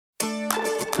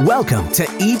Welcome to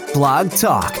Eat Blog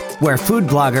Talk, where food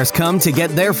bloggers come to get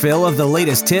their fill of the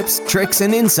latest tips, tricks,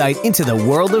 and insight into the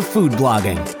world of food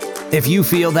blogging. If you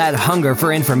feel that hunger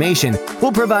for information,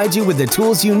 we'll provide you with the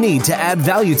tools you need to add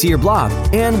value to your blog,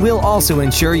 and we'll also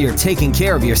ensure you're taking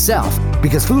care of yourself,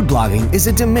 because food blogging is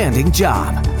a demanding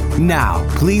job. Now,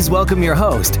 please welcome your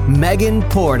host, Megan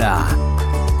Porta.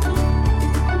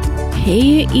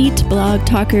 Hey, Eat Blog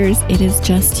Talkers. It is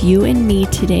just you and me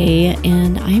today,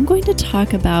 and I'm going to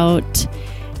talk about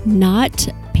not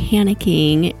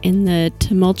panicking in the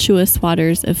tumultuous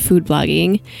waters of food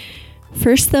blogging.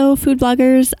 First, though, food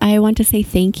bloggers, I want to say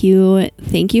thank you.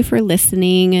 Thank you for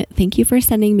listening. Thank you for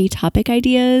sending me topic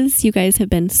ideas. You guys have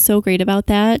been so great about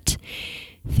that.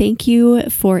 Thank you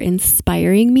for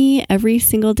inspiring me every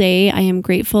single day. I am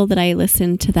grateful that I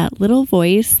listened to that little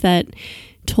voice that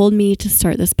told me to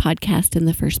start this podcast in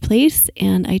the first place.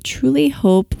 And I truly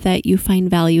hope that you find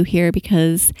value here,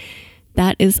 because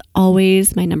that is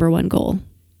always my number one goal.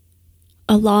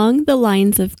 Along the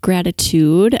lines of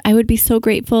gratitude, I would be so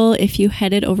grateful if you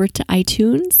headed over to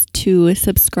iTunes to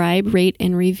subscribe, rate,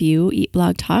 and review Eat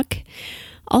Blog Talk.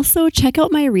 Also, check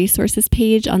out my resources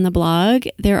page on the blog.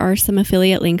 There are some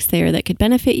affiliate links there that could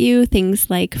benefit you. Things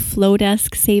like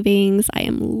Flowdesk savings. I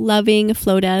am loving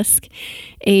Flowdesk,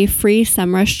 a free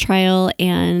SEMrush trial,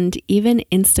 and even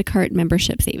Instacart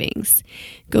membership savings.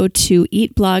 Go to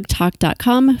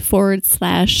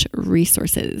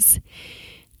eatblogtalk.com/resources.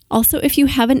 Also, if you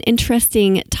have an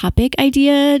interesting topic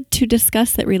idea to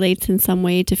discuss that relates in some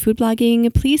way to food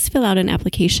blogging, please fill out an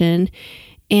application.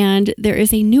 And there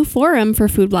is a new forum for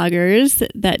food bloggers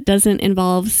that doesn't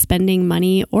involve spending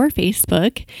money or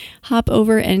Facebook. Hop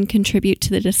over and contribute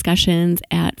to the discussions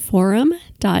at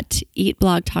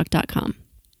forum.eatblogtalk.com.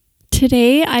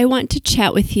 Today, I want to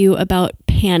chat with you about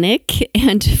panic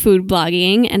and food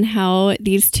blogging and how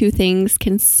these two things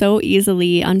can so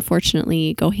easily,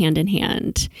 unfortunately, go hand in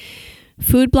hand.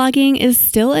 Food blogging is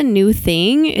still a new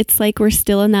thing. It's like we're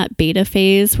still in that beta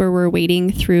phase where we're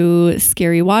wading through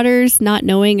scary waters, not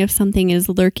knowing if something is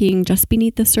lurking just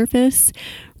beneath the surface,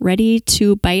 ready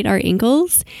to bite our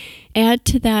ankles. Add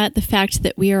to that the fact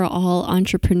that we are all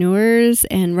entrepreneurs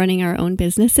and running our own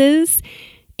businesses,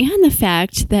 and the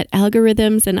fact that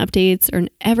algorithms and updates are an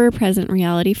ever-present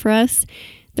reality for us.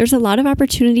 There's a lot of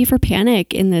opportunity for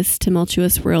panic in this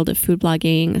tumultuous world of food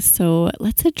blogging, so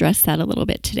let's address that a little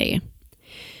bit today.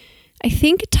 I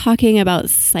think talking about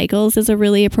cycles is a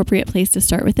really appropriate place to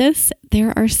start with this.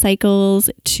 There are cycles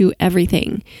to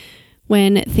everything.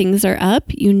 When things are up,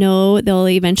 you know they'll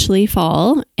eventually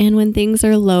fall. And when things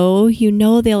are low, you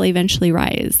know they'll eventually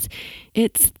rise.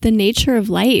 It's the nature of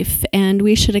life, and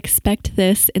we should expect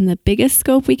this in the biggest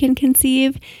scope we can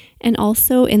conceive and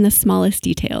also in the smallest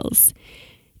details.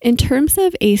 In terms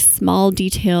of a small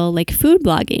detail like food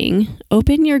blogging,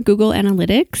 open your Google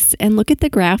Analytics and look at the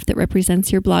graph that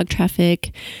represents your blog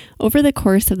traffic over the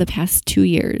course of the past 2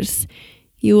 years.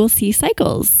 You will see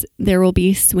cycles. There will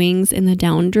be swings in the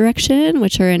down direction,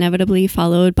 which are inevitably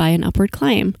followed by an upward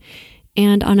climb.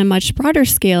 And on a much broader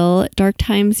scale, dark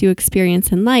times you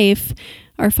experience in life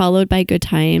are followed by good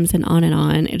times, and on and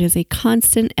on. It is a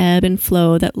constant ebb and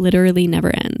flow that literally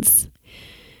never ends.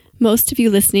 Most of you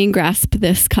listening grasp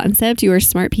this concept. You are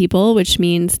smart people, which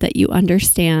means that you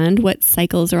understand what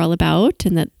cycles are all about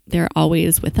and that they're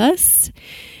always with us.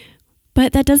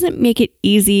 But that doesn't make it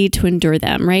easy to endure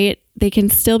them, right? They can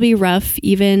still be rough,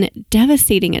 even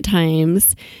devastating at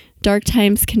times. Dark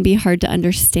times can be hard to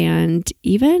understand,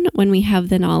 even when we have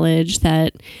the knowledge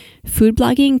that food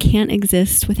blogging can't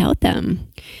exist without them.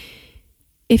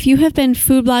 If you have been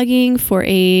food blogging for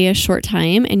a short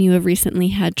time and you have recently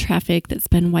had traffic that's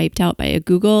been wiped out by a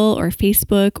Google or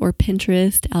Facebook or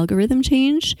Pinterest algorithm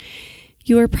change,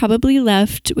 you are probably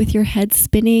left with your head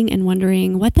spinning and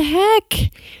wondering, what the heck?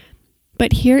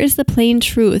 But here is the plain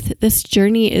truth. This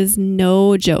journey is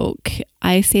no joke.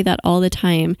 I say that all the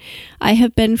time. I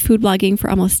have been food blogging for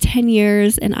almost 10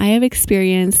 years, and I have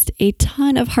experienced a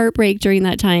ton of heartbreak during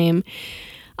that time.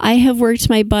 I have worked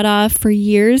my butt off for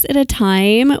years at a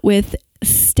time with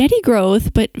steady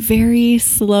growth, but very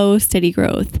slow, steady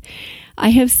growth. I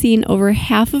have seen over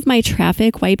half of my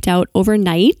traffic wiped out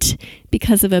overnight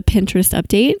because of a Pinterest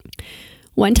update.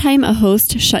 One time, a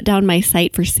host shut down my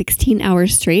site for 16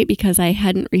 hours straight because I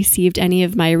hadn't received any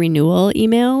of my renewal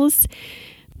emails.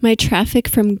 My traffic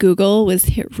from Google was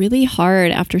hit really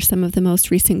hard after some of the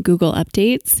most recent Google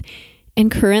updates. And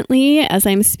currently, as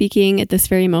I'm speaking at this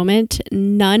very moment,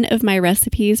 none of my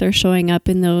recipes are showing up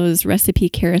in those recipe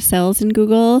carousels in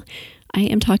Google. I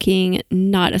am talking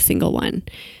not a single one.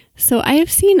 So I have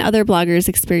seen other bloggers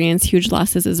experience huge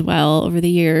losses as well over the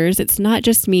years. It's not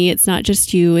just me, it's not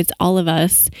just you, it's all of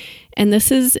us. And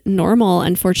this is normal,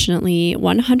 unfortunately,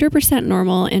 100%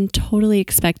 normal and totally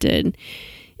expected.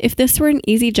 If this were an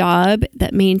easy job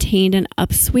that maintained an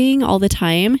upswing all the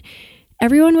time,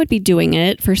 everyone would be doing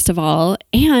it, first of all,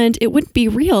 and it wouldn't be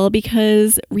real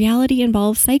because reality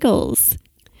involves cycles.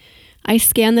 I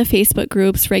scan the Facebook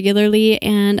groups regularly,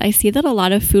 and I see that a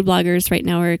lot of food bloggers right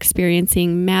now are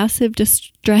experiencing massive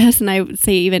distress, and I would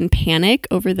say even panic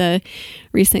over the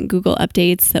recent Google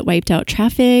updates that wiped out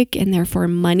traffic and therefore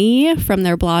money from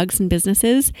their blogs and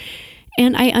businesses.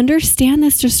 And I understand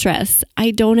this distress.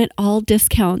 I don't at all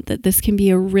discount that this can be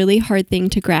a really hard thing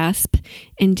to grasp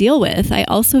and deal with. I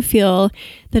also feel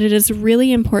that it is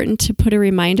really important to put a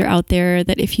reminder out there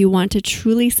that if you want to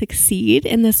truly succeed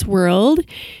in this world,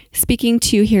 speaking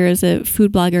to you here as a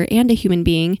food blogger and a human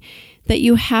being, that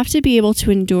you have to be able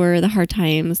to endure the hard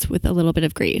times with a little bit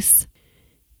of grace.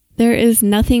 There is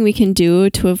nothing we can do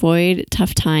to avoid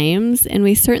tough times, and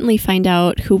we certainly find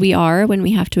out who we are when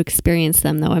we have to experience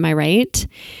them, though, am I right?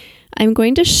 I'm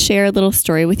going to share a little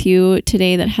story with you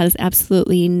today that has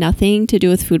absolutely nothing to do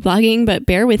with food blogging, but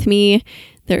bear with me.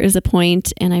 There is a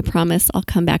point, and I promise I'll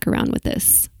come back around with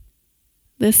this.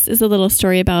 This is a little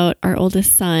story about our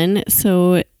oldest son,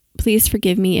 so please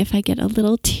forgive me if I get a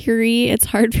little teary. It's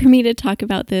hard for me to talk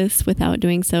about this without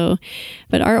doing so.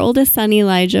 But our oldest son,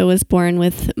 Elijah, was born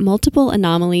with multiple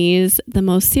anomalies, the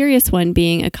most serious one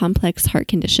being a complex heart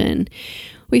condition.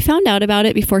 We found out about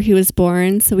it before he was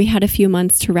born, so we had a few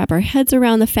months to wrap our heads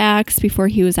around the facts before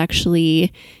he was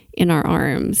actually in our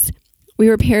arms. We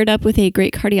were paired up with a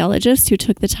great cardiologist who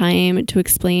took the time to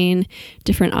explain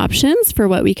different options for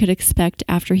what we could expect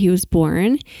after he was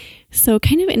born. So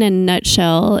kind of in a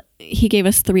nutshell, he gave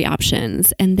us 3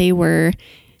 options, and they were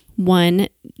 1,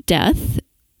 death,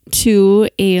 2,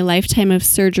 a lifetime of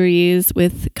surgeries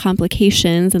with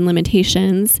complications and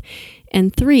limitations,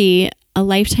 and 3, a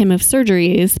lifetime of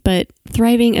surgeries, but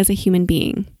thriving as a human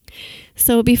being.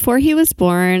 So before he was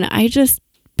born, I just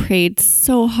prayed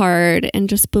so hard and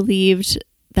just believed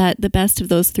that the best of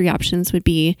those 3 options would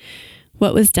be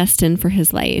what was destined for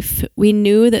his life. We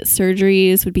knew that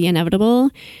surgeries would be inevitable,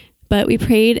 but we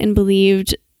prayed and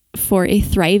believed for a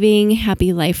thriving,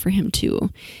 happy life for him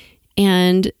too.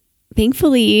 And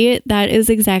thankfully, that is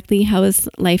exactly how his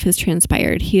life has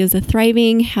transpired. He is a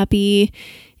thriving, happy,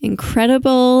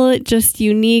 incredible, just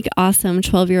unique, awesome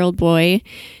 12-year-old boy.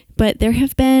 But there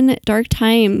have been dark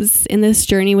times in this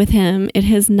journey with him. It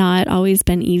has not always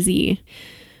been easy.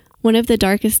 One of the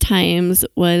darkest times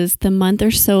was the month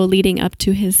or so leading up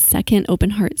to his second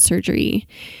open heart surgery.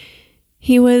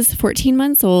 He was 14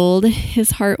 months old,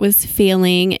 his heart was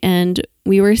failing, and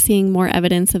we were seeing more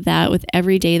evidence of that with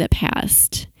every day that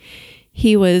passed.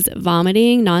 He was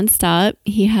vomiting nonstop.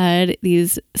 He had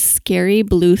these scary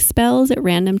blue spells at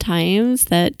random times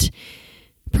that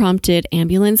prompted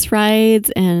ambulance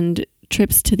rides and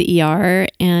trips to the ER,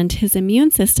 and his immune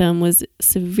system was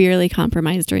severely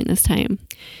compromised during this time.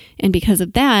 And because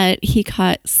of that, he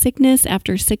caught sickness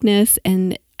after sickness,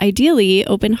 and ideally,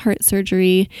 open heart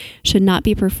surgery should not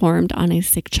be performed on a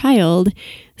sick child.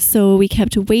 So we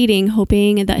kept waiting,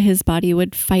 hoping that his body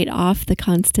would fight off the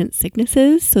constant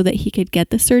sicknesses so that he could get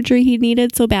the surgery he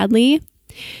needed so badly.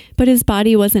 But his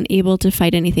body wasn't able to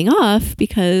fight anything off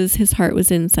because his heart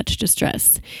was in such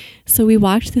distress. So we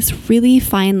walked this really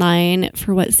fine line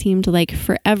for what seemed like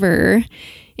forever.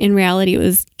 In reality, it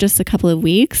was just a couple of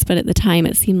weeks, but at the time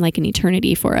it seemed like an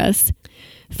eternity for us.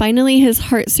 Finally, his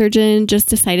heart surgeon just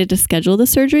decided to schedule the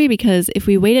surgery because if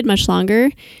we waited much longer,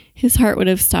 his heart would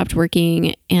have stopped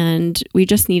working and we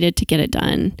just needed to get it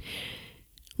done.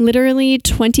 Literally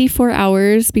 24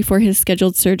 hours before his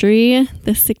scheduled surgery,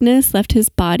 the sickness left his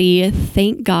body,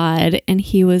 thank God, and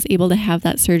he was able to have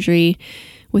that surgery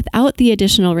without the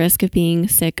additional risk of being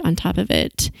sick on top of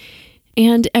it.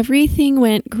 And everything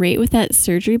went great with that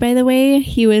surgery, by the way.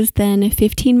 He was then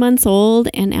 15 months old,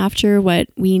 and after what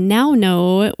we now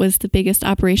know was the biggest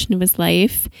operation of his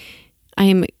life,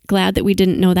 I'm glad that we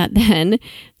didn't know that then,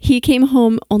 he came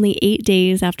home only 8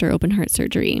 days after open heart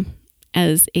surgery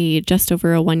as just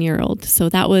over a 1-year-old. So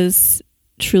that was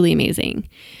truly amazing.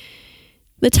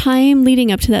 The time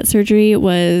leading up to that surgery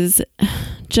was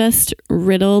just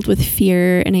riddled with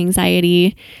fear and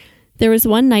anxiety. There was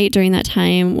one night during that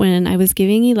time when I was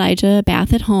giving Elijah a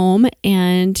bath at home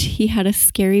and he had a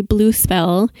scary blue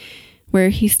spell where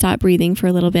he stopped breathing for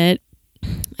a little bit.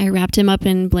 I wrapped him up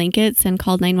in blankets and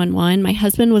called 911. My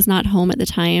husband was not home at the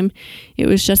time. It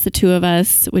was just the 2 of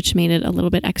us, which made it a little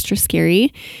bit extra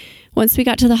scary. Once we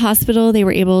got to the hospital, they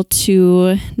were able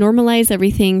to normalize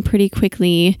everything pretty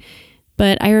quickly,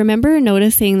 But I remember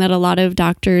noticing that a lot of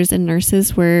doctors and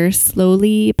nurses were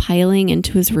slowly piling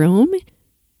into his room.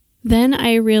 Then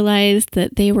I realized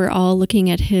that they were all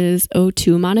looking at his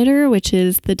O2 monitor, which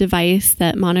is the device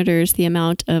that monitors the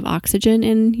amount of oxygen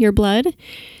in your blood.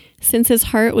 Since his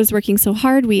heart was working so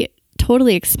hard, we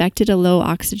totally expected a low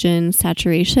oxygen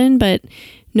saturation, but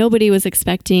nobody was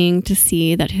expecting to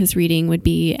see that his reading would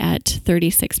be at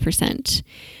 36%.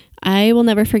 I will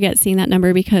never forget seeing that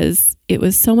number because it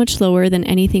was so much lower than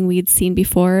anything we'd seen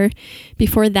before.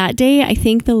 Before that day, I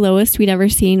think the lowest we'd ever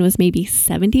seen was maybe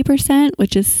 70%,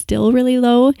 which is still really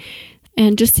low.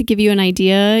 And just to give you an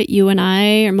idea, you and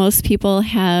I, or most people,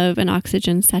 have an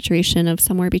oxygen saturation of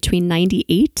somewhere between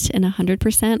 98 and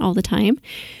 100% all the time.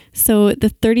 So the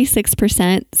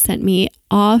 36% sent me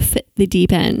off the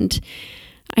deep end.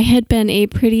 I had been a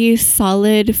pretty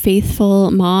solid,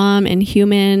 faithful mom and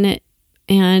human,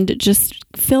 and just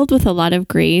filled with a lot of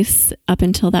grace up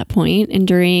until that point,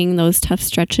 enduring those tough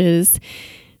stretches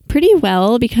pretty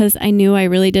well because I knew I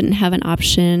really didn't have an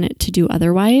option to do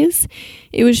otherwise.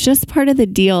 It was just part of the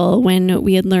deal when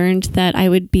we had learned that I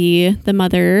would be the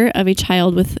mother of a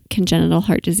child with congenital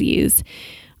heart disease.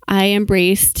 I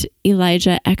embraced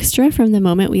Elijah extra from the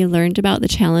moment we learned about the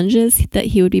challenges that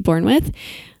he would be born with.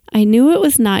 I knew it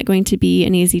was not going to be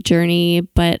an easy journey,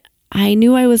 but I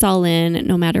knew I was all in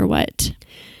no matter what.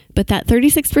 But that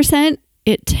 36%,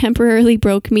 it temporarily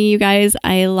broke me, you guys.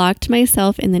 I locked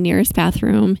myself in the nearest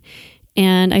bathroom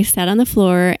and I sat on the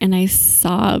floor and I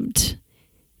sobbed.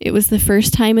 It was the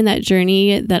first time in that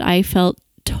journey that I felt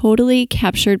totally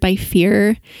captured by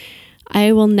fear.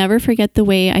 I will never forget the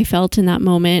way I felt in that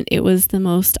moment. It was the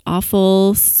most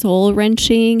awful,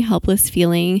 soul-wrenching, helpless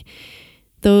feeling.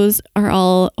 Those are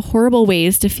all horrible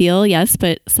ways to feel, yes,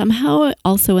 but somehow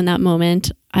also in that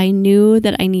moment, I knew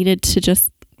that I needed to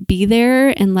just be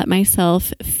there and let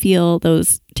myself feel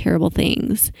those terrible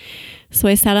things. So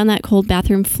I sat on that cold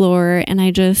bathroom floor and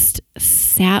I just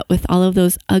sat with all of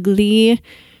those ugly,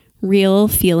 real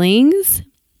feelings.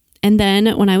 And then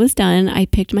when I was done, I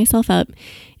picked myself up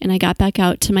and I got back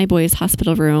out to my boy's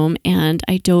hospital room and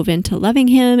I dove into loving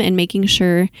him and making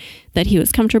sure that he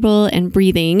was comfortable and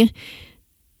breathing.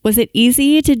 Was it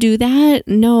easy to do that?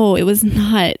 No, it was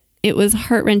not. It was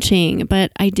heart-wrenching,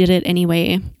 but I did it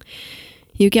anyway.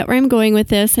 You get where I'm going with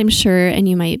this, I'm sure, and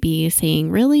you might be saying,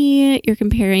 really? You're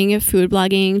comparing food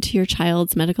blogging to your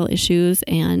child's medical issues?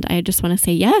 And I just want to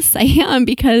say, yes, I am,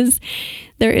 because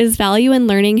there is value in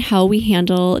learning how we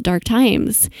handle dark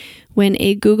times. When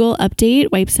a Google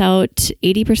update wipes out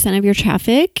 80% of your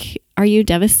traffic, are you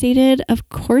devastated? Of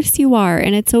course you are,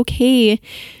 and it's okay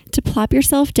to plop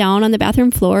yourself down on the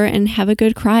bathroom floor and have a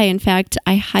good cry. In fact,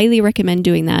 I highly recommend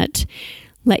doing that.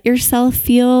 Let yourself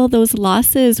feel those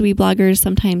losses we bloggers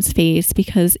sometimes face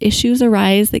because issues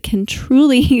arise that can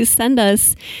truly send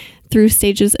us through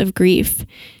stages of grief.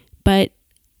 But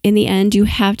in the end, you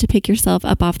have to pick yourself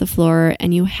up off the floor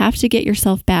and you have to get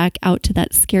yourself back out to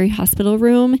that scary hospital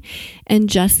room and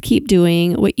just keep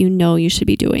doing what you know you should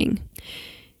be doing.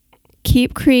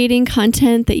 Keep creating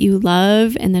content that you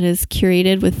love and that is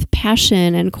curated with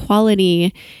passion and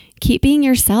quality. Keep being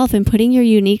yourself and putting your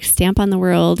unique stamp on the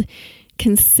world.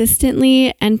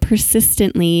 Consistently and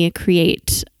persistently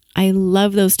create. I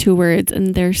love those two words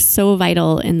and they're so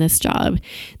vital in this job.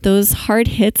 Those hard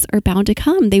hits are bound to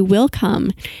come. They will come.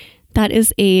 That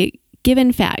is a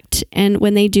given fact. And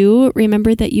when they do,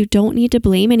 remember that you don't need to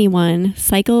blame anyone.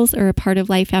 Cycles are a part of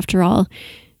life after all.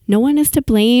 No one is to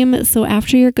blame. So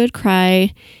after your good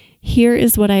cry, here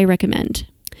is what I recommend.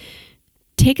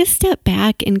 Take a step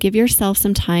back and give yourself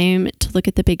some time to look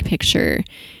at the big picture.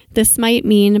 This might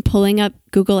mean pulling up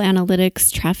Google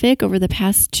Analytics traffic over the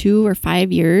past 2 or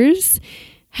 5 years.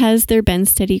 Has there been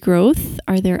steady growth?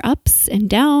 Are there ups and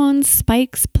downs,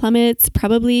 spikes, plummets?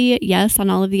 Probably yes on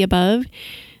all of the above.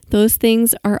 Those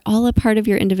things are all a part of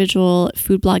your individual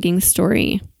food blogging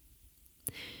story.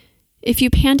 If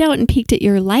you panned out and peeked at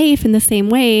your life in the same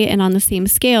way and on the same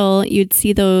scale, you'd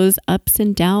see those ups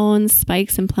and downs,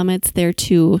 spikes and plummets there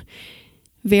too.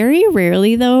 Very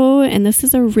rarely though, and this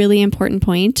is a really important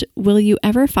point, will you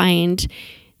ever find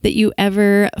that you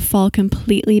ever fall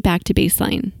completely back to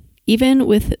baseline. Even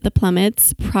with the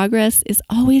plummets, progress is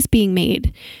always being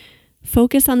made.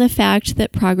 Focus on the fact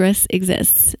that progress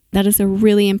exists. That is a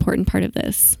really important part of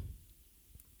this.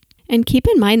 And keep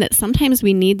in mind that sometimes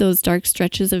we need those dark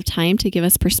stretches of time to give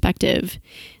us perspective.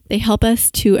 They help us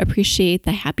to appreciate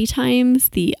the happy times,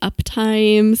 the up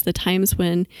times, the times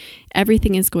when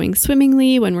everything is going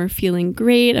swimmingly, when we're feeling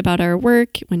great about our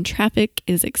work, when traffic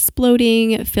is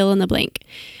exploding, fill in the blank.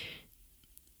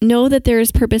 Know that there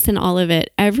is purpose in all of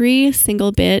it. Every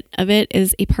single bit of it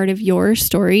is a part of your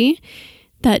story.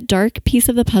 That dark piece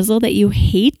of the puzzle that you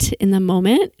hate in the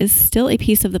moment is still a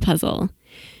piece of the puzzle.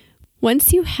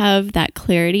 Once you have that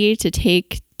clarity to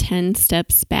take 10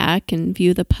 steps back and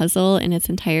view the puzzle in its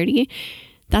entirety,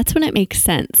 that's when it makes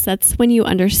sense. That's when you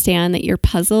understand that your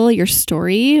puzzle, your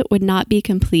story, would not be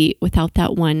complete without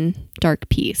that one dark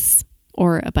piece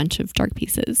or a bunch of dark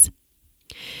pieces.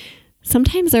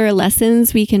 Sometimes there are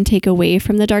lessons we can take away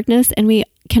from the darkness, and we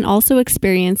can also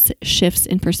experience shifts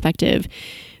in perspective.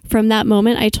 From that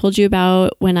moment I told you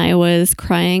about when I was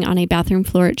crying on a bathroom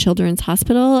floor at Children's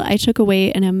Hospital, I took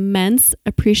away an immense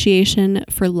appreciation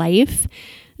for life,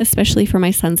 especially for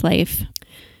my son's life.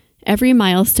 Every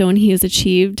milestone he has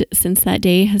achieved since that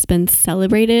day has been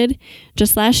celebrated.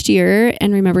 Just last year,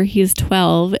 and remember he's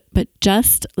 12, but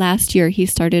just last year he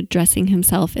started dressing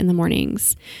himself in the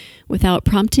mornings. Without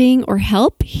prompting or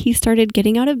help, he started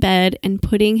getting out of bed and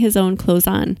putting his own clothes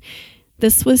on.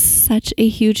 This was such a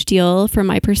huge deal from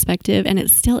my perspective, and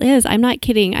it still is. I'm not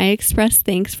kidding. I express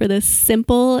thanks for this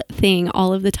simple thing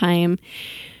all of the time.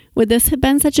 Would this have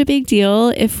been such a big deal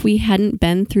if we hadn't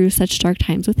been through such dark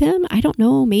times with him? I don't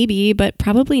know, maybe, but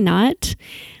probably not.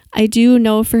 I do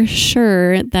know for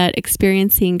sure that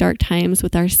experiencing dark times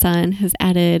with our son has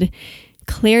added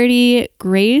clarity,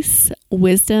 grace,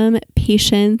 wisdom,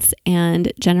 patience,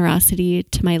 and generosity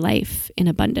to my life in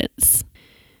abundance.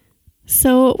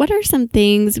 So, what are some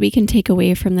things we can take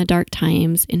away from the dark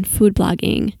times in food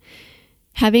blogging?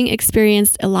 Having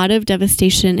experienced a lot of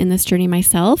devastation in this journey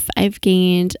myself, I've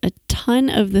gained a ton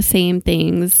of the same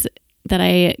things that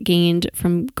I gained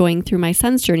from going through my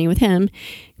son's journey with him: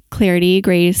 clarity,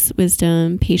 grace,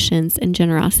 wisdom, patience, and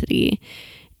generosity.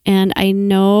 And I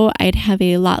know I'd have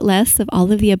a lot less of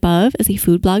all of the above as a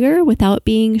food blogger without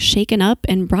being shaken up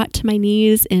and brought to my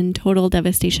knees in total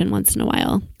devastation once in a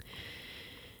while.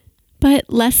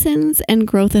 But lessons and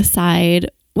growth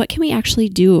aside, what can we actually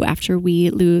do after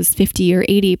we lose 50 or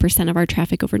 80% of our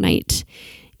traffic overnight?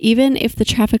 Even if the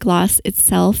traffic loss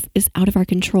itself is out of our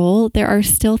control, there are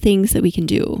still things that we can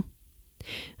do.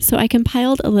 So I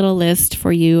compiled a little list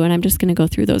for you, and I'm just going to go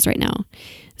through those right now.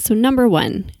 So number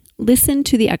 1, listen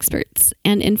to the experts.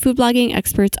 And in food blogging,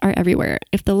 experts are everywhere.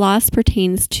 If the loss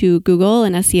pertains to Google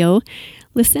and SEO,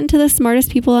 listen to the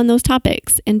smartest people on those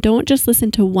topics, and don't just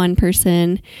listen to one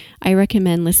person. I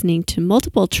recommend listening to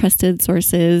multiple trusted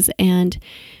sources, and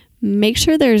make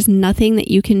sure there's nothing that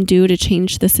you can do to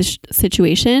change the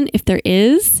situation. If there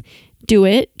is, do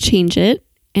it, change it.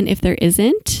 And if there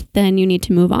isn't, then you need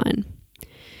to move on.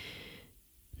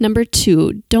 Number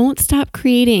 2, don't stop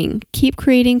creating. Keep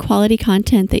creating quality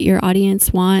content that your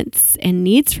audience wants and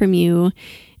needs from you,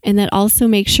 and that also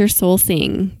makes your soul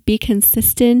sing. Be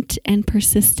consistent and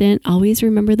persistent. Always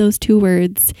remember those 2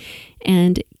 words,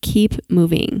 and keep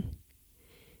moving.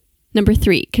 Number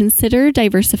 3, consider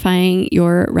diversifying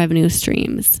your revenue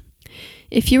streams.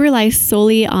 If you rely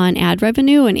solely on ad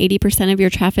revenue and 80% of your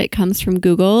traffic comes from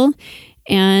Google,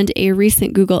 and a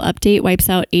recent Google update wipes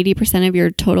out 80% of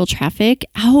your total traffic,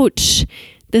 ouch!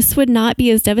 This would not be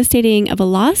as devastating of a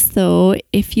loss, though,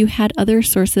 if you had other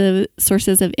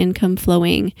sources of income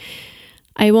flowing.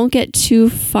 I won't get too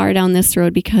far down this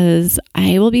road because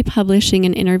I will be publishing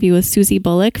an interview with Susie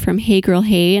Bullock from Hey Girl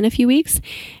Hey in a few weeks,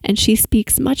 and she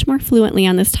speaks much more fluently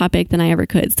on this topic than I ever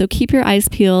could. So keep your eyes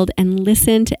peeled and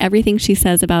listen to everything she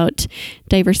says about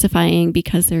diversifying,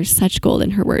 because there's such gold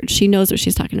in her words. She knows what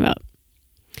she's talking about.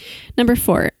 Number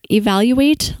 4,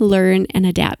 evaluate, learn, and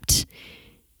adapt.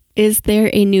 Is there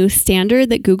a new standard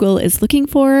that Google is looking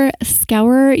for?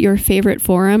 Scour your favorite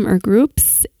forum or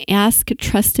groups, ask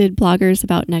trusted bloggers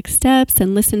about next steps,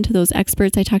 and listen to those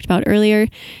experts I talked about earlier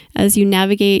as you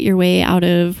navigate your way out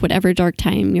of whatever dark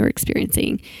time you're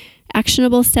experiencing.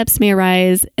 Actionable steps may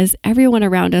arise as everyone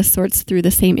around us sorts through the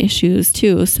same issues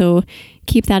too, so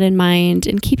keep that in mind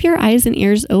and keep your eyes and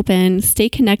ears open. Stay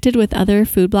connected with other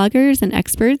food bloggers and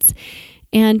experts,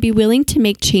 and be willing to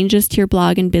make changes to your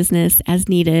blog and business as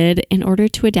needed in order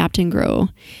to adapt and grow.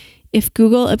 If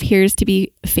Google appears to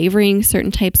be favoring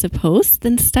certain types of posts,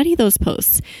 then study those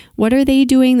posts. What are they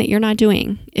doing that you're not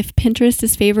doing? If Pinterest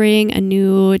is favoring a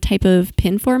new type of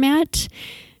pin format,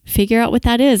 figure out what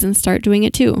that is and start doing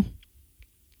it too.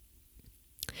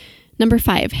 Number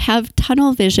 5, have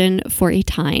tunnel vision for a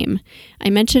time. I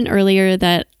mentioned earlier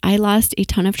that I lost a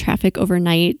ton of traffic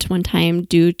overnight one time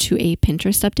due to a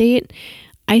Pinterest update.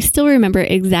 I still remember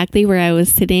exactly where I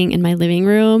was sitting in my living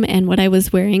room and what I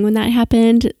was wearing when that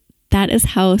happened. That is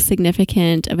how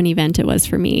significant of an event it was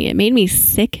for me. It made me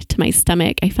sick to my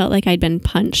stomach. I felt like I'd been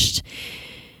punched.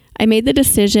 I made the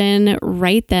decision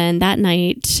right then, that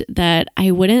night, that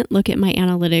I wouldn't look at my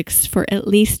analytics for at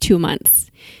least 2 months.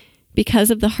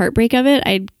 Because of the heartbreak of it,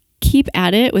 I'd keep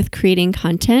at it with creating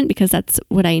content because that's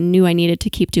what I knew I needed to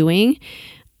keep doing.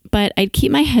 But I'd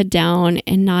keep my head down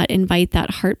and not invite that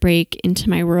heartbreak into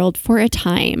my world for a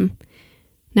time.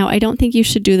 Now, I don't think you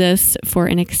should do this for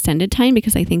an extended time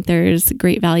because I think there's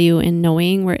great value in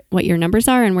knowing what your numbers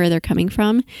are and where they're coming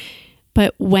from.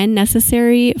 But when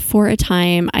necessary, for a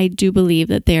time, I do believe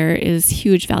that there is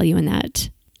huge value in that.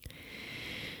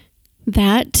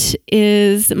 That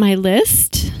is my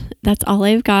list. That's all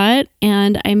I've got.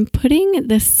 And I'm putting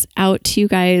this out to you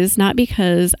guys, not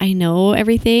because I know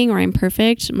everything or I'm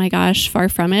perfect. My gosh, far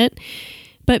from it.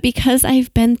 But because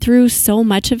I've been through so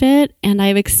much of it and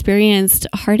I've experienced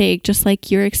heartache just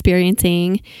like you're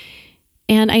experiencing.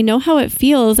 And I know how it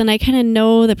feels and I kind of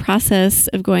know the process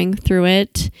of going through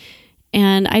it.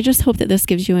 And I just hope that this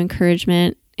gives you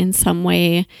encouragement in some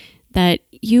way that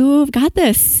you've got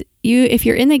this. If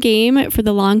you're in the game for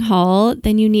the long haul,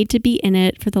 then you need to be in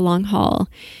it for the long haul.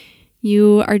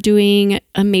 You are doing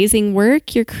amazing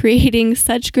work. You're creating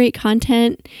such great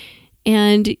content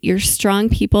and you're strong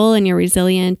people and you're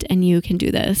resilient and you can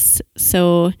do this.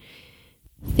 So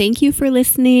thank you for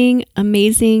listening.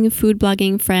 Amazing food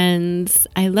blogging friends.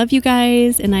 I love you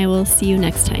guys and I will see you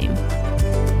next time.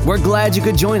 We're glad you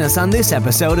could join us on this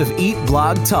episode of Eat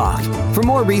Blog Talk. For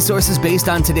more resources based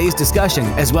on today's discussion,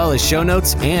 as well as show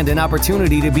notes and an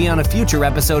opportunity to be on a future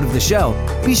episode of the show,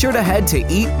 be sure to head to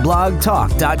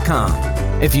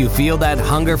eatblogtalk.com. If you feel that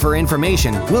hunger for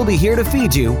information, we'll be here to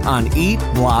feed you on Eat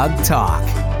Blog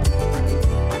Talk.